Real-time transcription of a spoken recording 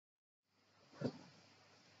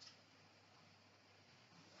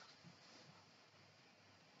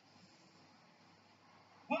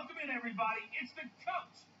everybody? It's the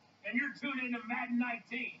coach, and you're tuned into Madden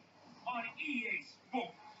 19 on EA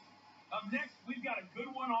Sports. Up next, we've got a good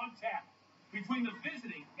one on tap between the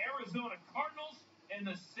visiting Arizona Cardinals and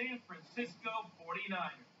the San Francisco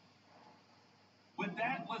 49ers. With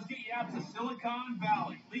that, let's get you out to Silicon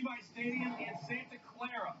Valley, Levi Stadium in Santa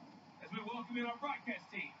Clara, as we welcome in our broadcast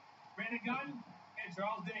team, Brandon Gunn and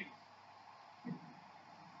Charles Davis.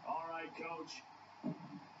 All right, Coach.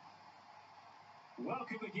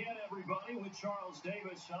 Welcome again, everybody, with Charles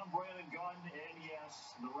Davis. I'm Brandon Gunn, and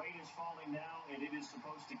yes, the rain is falling now, and it is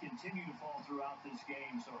supposed to continue to fall throughout this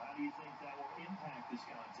game. So how do you think that will impact this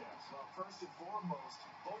contest? Well, first and foremost,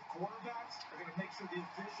 both quarterbacks are going to make sure the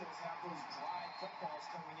officials have those dry footballs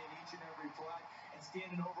coming in each and every play and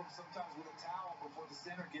standing over them sometimes with a towel before the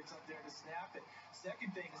center gets up there to snap it.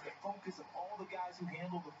 Second thing is the focus of all the guys who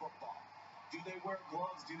handle the football. Do they wear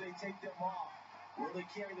gloves? Do they take them off? Will they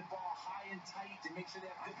carry the ball high and tight to make sure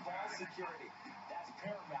they have good ball security? That's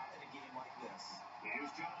paramount in a game like this.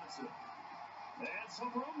 Here's Johnson. And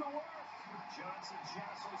some room to work. Johnson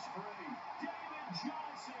jostles free. David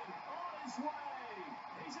Johnson on his way.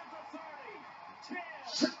 He's at the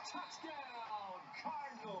 30. 10. Touchdown,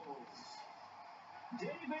 Cardinals.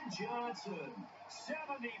 David Johnson,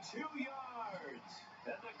 72 yards.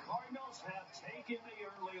 And the Cardinals have taken the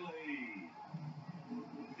early lead.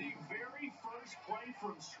 The very first play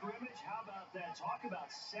from scrimmage, how about that? Talk about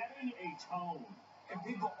setting a tone. And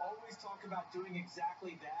people always talk about doing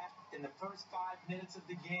exactly that in the first 5 minutes of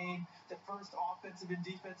the game, the first offensive and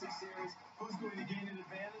defensive series. Who's going to gain an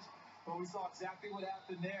advantage? Well, we saw exactly what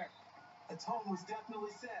happened there. The tone was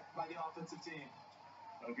definitely set by the offensive team.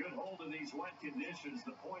 A good hold of these wet conditions.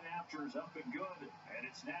 The point after is up and good, and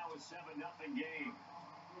it's now a 7-0 game.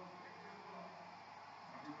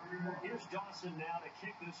 Here's Dawson now to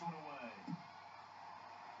kick this one away.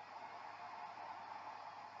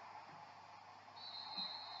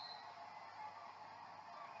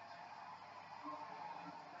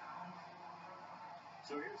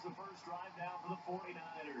 So here's the first drive now for the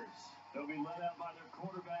 49ers. They'll be led out by their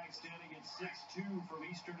quarterback standing at 6'2" from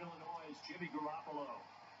Eastern Illinois. It's Jimmy Garoppolo.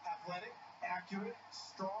 Athletic, accurate,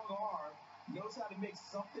 strong arm, knows how to make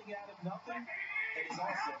something out of nothing, and is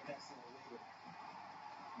also an excellent leader.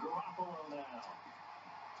 Garoppolo now.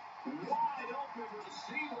 Wide open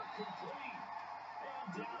receiver complete. And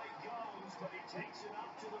down he goes, but he takes it up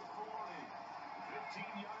to the 40.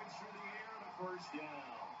 15 yards through the air and a first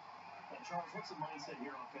down. Charles, what's the mindset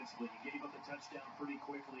here offensively? You gave up the touchdown pretty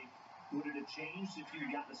quickly. Would it have changed if you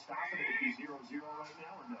got to stop it? It would be 0-0 right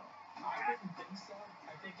now, or no? I wouldn't think so.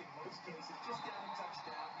 I think in most cases, just getting a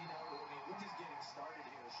touchdown, we're just getting started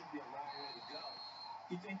here. It should be a long way to go.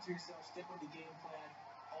 You think to yourself, stick with the game plan,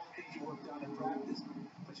 all the things you worked on in practice.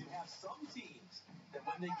 But you have some teams that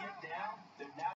when they get down, they're not